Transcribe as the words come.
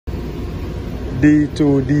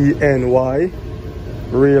D2DNY,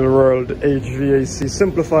 Real World HVAC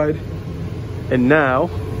Simplified. And now,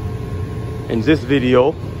 in this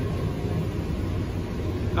video,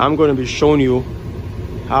 I'm going to be showing you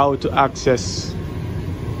how to access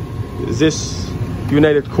this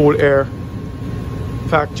United Coolair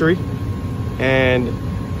factory and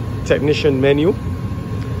technician menu.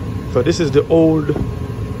 So this is the old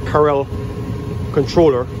Carel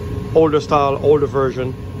controller, older style, older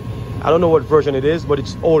version. I don't know what version it is, but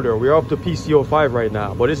it's older. We're up to PCO 5 right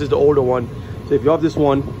now, but this is the older one. So if you have this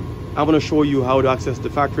one, I'm going to show you how to access the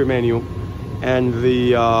factory menu and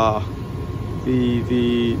the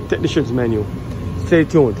technician's menu. Stay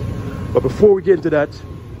tuned. But before we get into that,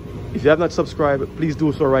 if you have not subscribed, please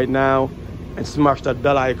do so right now and smash that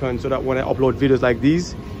bell icon so that when I upload videos like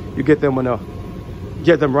these, you get them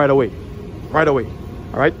right away.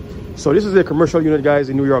 All right. So this is a commercial unit, guys,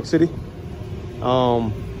 in New York City.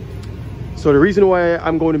 So the reason why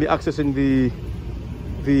I'm going to be accessing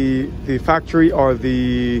the factory or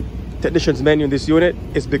the technician's menu in this unit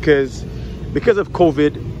is because of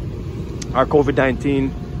COVID or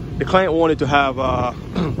COVID-19. The client wanted to have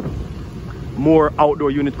more outdoor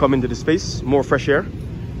unit come into the space, more fresh air.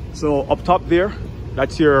 So up top there,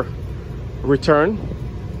 that's your return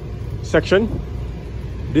section.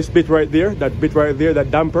 This bit right there, that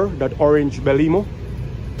damper, that orange Belimo.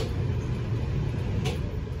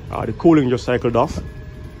 The cooling just cycled off.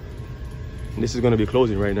 And this is going to be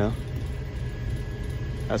closing right now.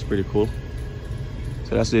 That's pretty cool.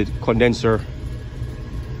 So that's the condenser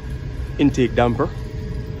intake damper.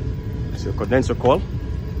 That's your condenser coil.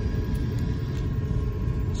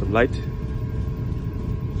 Some light.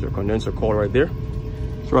 It's your condenser coil right there.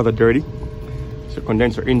 It's rather dirty. It's your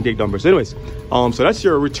condenser intake damper. So anyways, so that's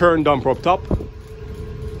your return damper up top.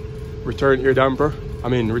 Return ear damper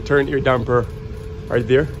right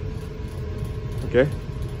there. Okay.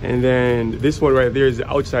 And then this one right there is the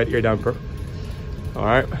outside ear damper. All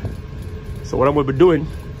right. So what I'm going to be doing,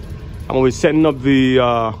 I'm going to be setting up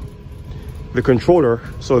the controller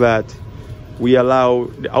so that we allow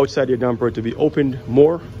the outside ear damper to be opened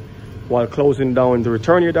more while closing down the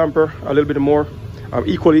return ear damper a little bit more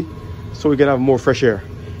equally, so we can have more fresh air.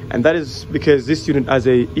 And that is because this unit has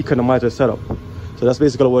a economizer setup. So that's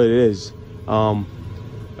basically what it is.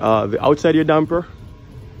 The outside ear damper,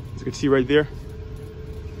 as you can see right there,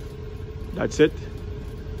 that's it.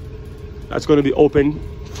 That's going to be open,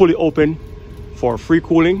 fully open for free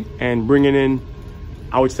cooling and bringing in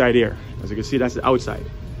outside air. As you can see, that's the outside.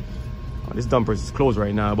 This damper is closed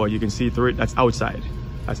right now, but you can see through it, that's outside.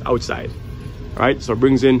 That's outside. All right, so it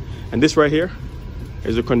brings in, and this right here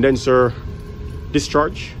is a condenser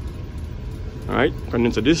discharge. All right,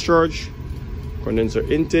 condenser discharge, condenser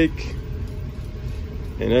intake,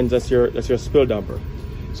 and then that's your spill damper.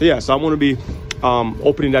 So yeah, so I'm going to be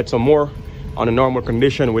opening that some more on a normal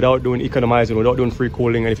condition without doing economizing, without doing free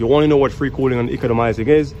cooling. And if you want to know what free cooling and economizing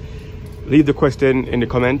is, leave the question in the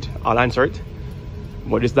comment. I'll answer it.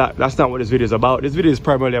 But that's not what this video is about. This video is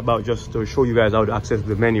primarily about just to show you guys how to access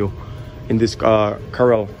the menu in this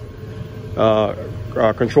Carel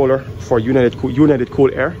controller for United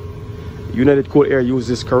Coolair. United Coolair uses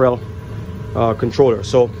this Carel controller.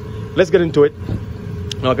 So let's get into it.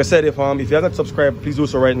 Like I said, if you have not subscribed, please do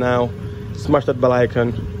so right now. Smash that bell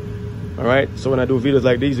icon. All right, so when I do videos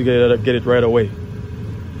like these, you get it right away.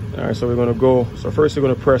 All right, so we're gonna go. So first you're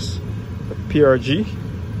gonna press the PRG.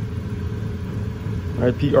 All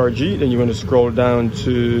right, PRG. Then you're gonna scroll down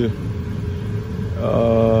to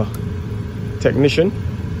technician.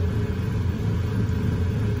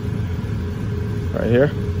 Right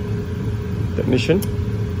here, technician.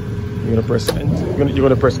 You're gonna press enter. You're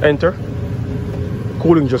gonna press enter. The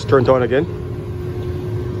cooling just turned on again.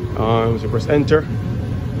 So press enter.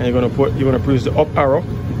 And you're gonna press the up arrow.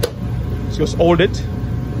 So just hold it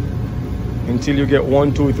until you get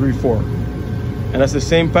 1, 2, 3, 4. And that's the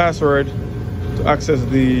same password to access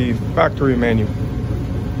the factory menu.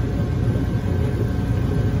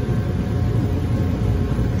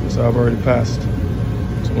 So I've already passed.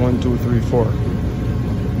 It's 1, 2, 3, 4.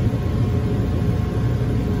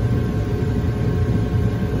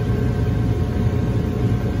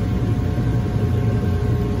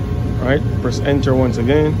 All right, press enter once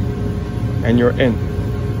again, and you're in.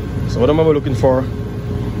 So what am I looking for?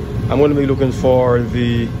 I'm going to be looking for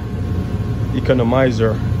the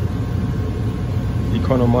economizer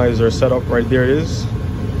setup. Right there it is.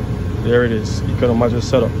 There it is, economizer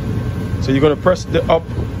setup. So you're going to press the up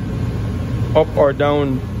or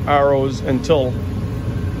down arrows until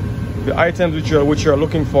the items which you're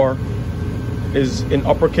looking for is in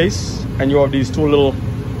uppercase, and you have these two little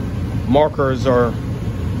markers or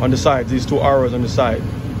on the side, these two arrows on the side.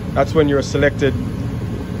 That's when you're selected.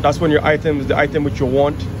 That's when your item, the item which you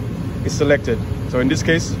want, is selected. So in this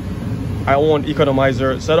case, I want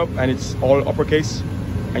Economizer setup, and it's all uppercase,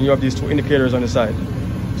 and you have these two indicators on the side.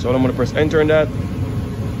 So I'm going to press enter in that,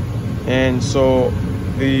 and so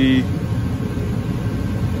the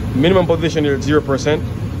minimum position is 0%.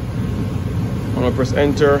 I'm going to press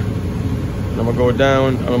enter, and I'm going to go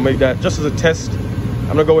down. I'm going to make that just as a test.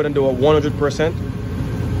 I'm going to go ahead and do a 100%.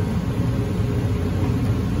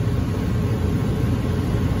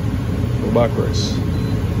 Go backwards.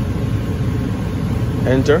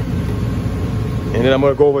 Enter. And then I'm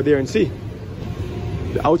going to go over there and see.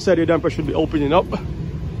 The outside of the damper should be opening up.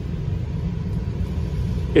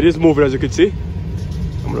 It is moving, as you can see.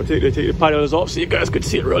 I'm going to take the panels off so you guys could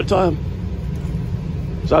see it real time.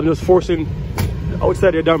 So I'm just forcing the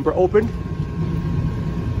outside of the damper open.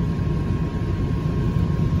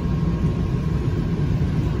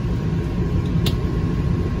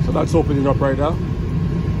 So that's opening up right now.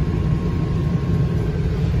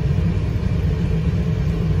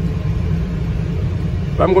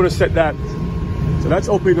 I'm going to set that. So that's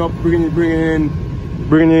opening up, bringing in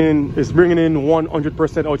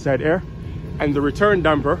 100% outside air, and the return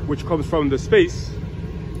damper, which comes from the space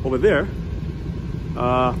over there,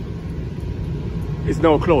 is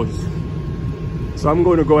now closed. So I'm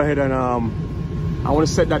going to go ahead and I want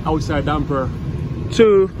to set that outside damper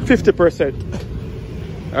to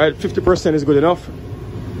 50%. All right, 50% is good enough.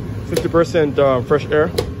 50% fresh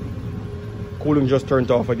air. Cooling just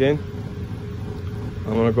turned off again.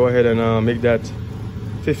 I'm gonna go ahead and make that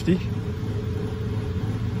 50.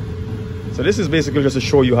 So this is basically just to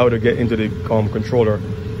show you how to get into the controller,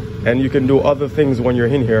 and you can do other things when you're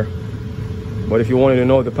in here. But if you wanted to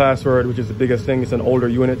know the password, which is the biggest thing, it's an older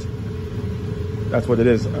unit, that's what it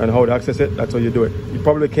is, and how to access it, that's how you do it. You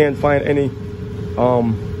probably can't find any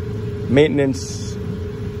maintenance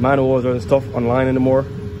manuals or stuff online anymore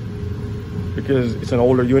because it's an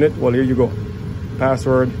older unit. Well, here you go.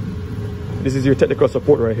 Password. This is your technical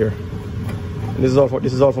support right here. And this is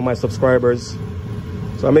all for my subscribers.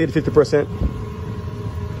 So I made it 50%.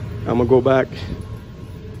 I'm gonna go back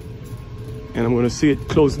and I'm gonna see it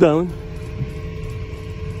close down.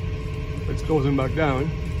 It's closing back down.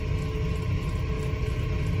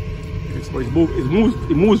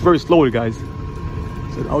 It moves very slowly, guys.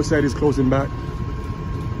 So the outside is closing back,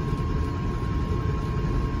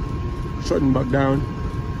 shutting back down,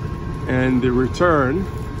 and the return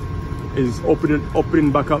is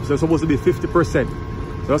opening back up. So it's supposed to be 50%.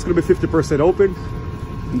 So that's going to be 50% open,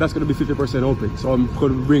 and that's going to be 50% open. So I'm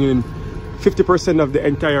going to bring in 50% of the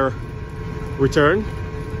entire return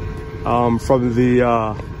from the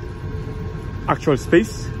actual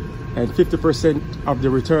space, and 50% of the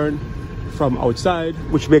return from outside,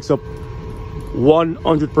 which makes up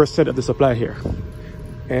 100% of the supply here.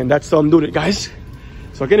 And that's how I'm doing it, guys.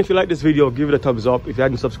 So again, if you like this video, give it a thumbs up. If you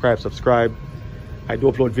hadn't subscribed, subscribe. I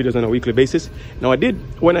do upload videos on a weekly basis. Now I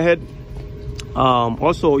went ahead.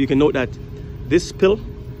 Also, you can note that this pill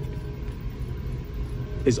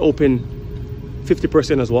is open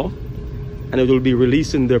 50% as well, and it will be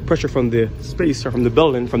releasing the pressure from the space, or from the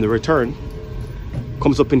building, from the return,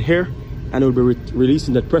 comes up in here, and it will be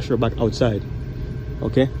releasing that pressure back outside.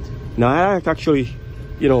 Okay. Now I have to actually,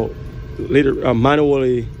 you know, later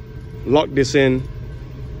manually lock this in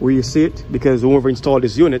where you see it, because whoever installed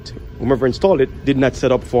this unit, whoever installed it, did not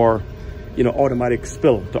set up for, you know, automatic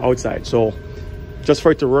spill to outside. So just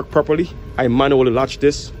for it to work properly, I manually latch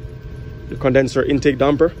this, the condenser intake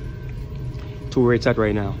damper, to where it's at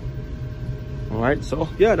right now. All right, so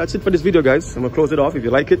yeah, that's it for this video, guys. I'm gonna close it off. If you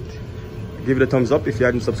like it, give it a thumbs up. If you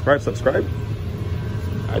hadn't subscribed, subscribe.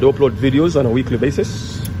 I do upload videos on a weekly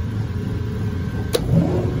basis.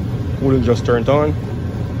 Cooling just turned on.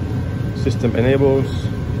 System enables.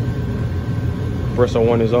 Compressor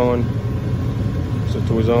 1 is on. Compressor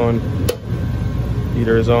 2 is on.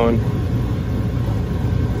 Heater is on.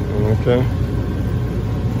 Okay.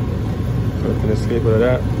 So we can escape out of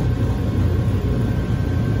that.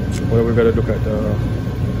 Well, we gotta look at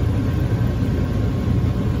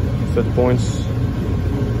set points.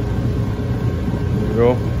 There we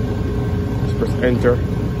go. Just press enter.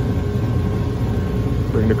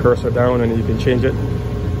 Bring the cursor down and you can change it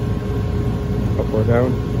up or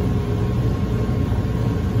down.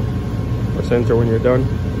 Press enter when you're done.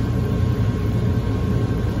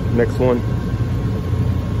 Next one.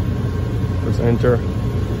 Press enter.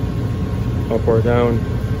 Up or down.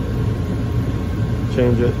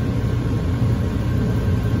 Change it.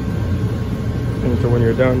 Enter when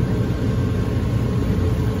you're done.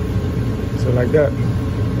 So like that.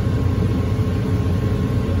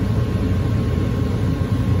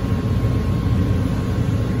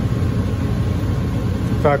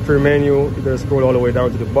 factory menu, you're gonna scroll all the way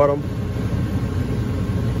down to the bottom.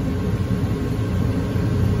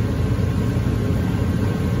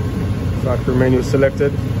 Factory menu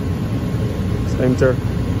selected. Just enter,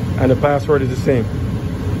 and the password is the same.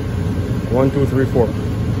 1234.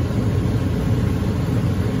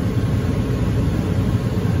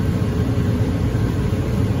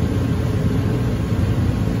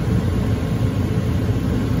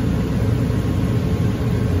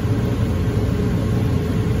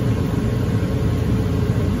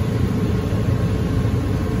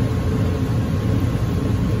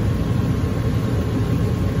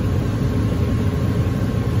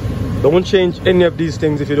 Don't change any of these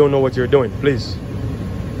things if you don't know what you're doing, please.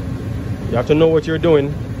 You have to know what you're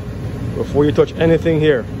doing before you touch anything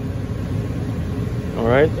here. All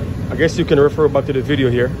right, I guess you can refer back to the video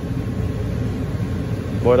here,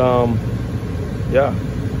 but yeah,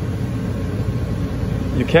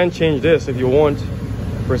 you can change this if you want.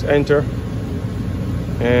 Press enter,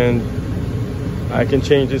 and I can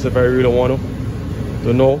change this if I really want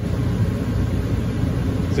to know.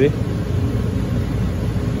 See,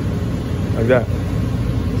 like that.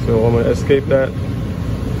 So I'm gonna escape that.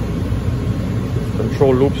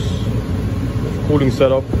 Control loops, cooling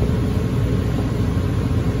setup.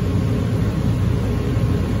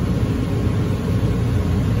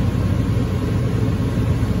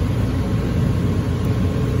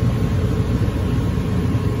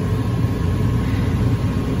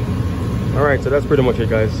 All right, so that's pretty much it,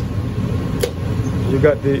 guys. You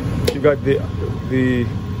got the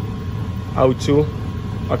how to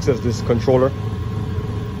access this controller.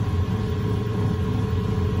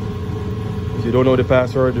 If you don't know the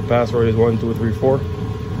password is 1234.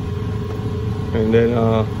 And then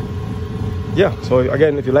yeah, so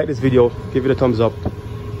again, if you like this video, give it a thumbs up.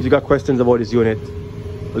 If you got questions about this unit,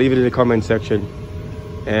 leave it in the comment section,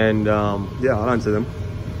 and yeah, I'll answer them.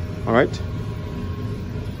 All right.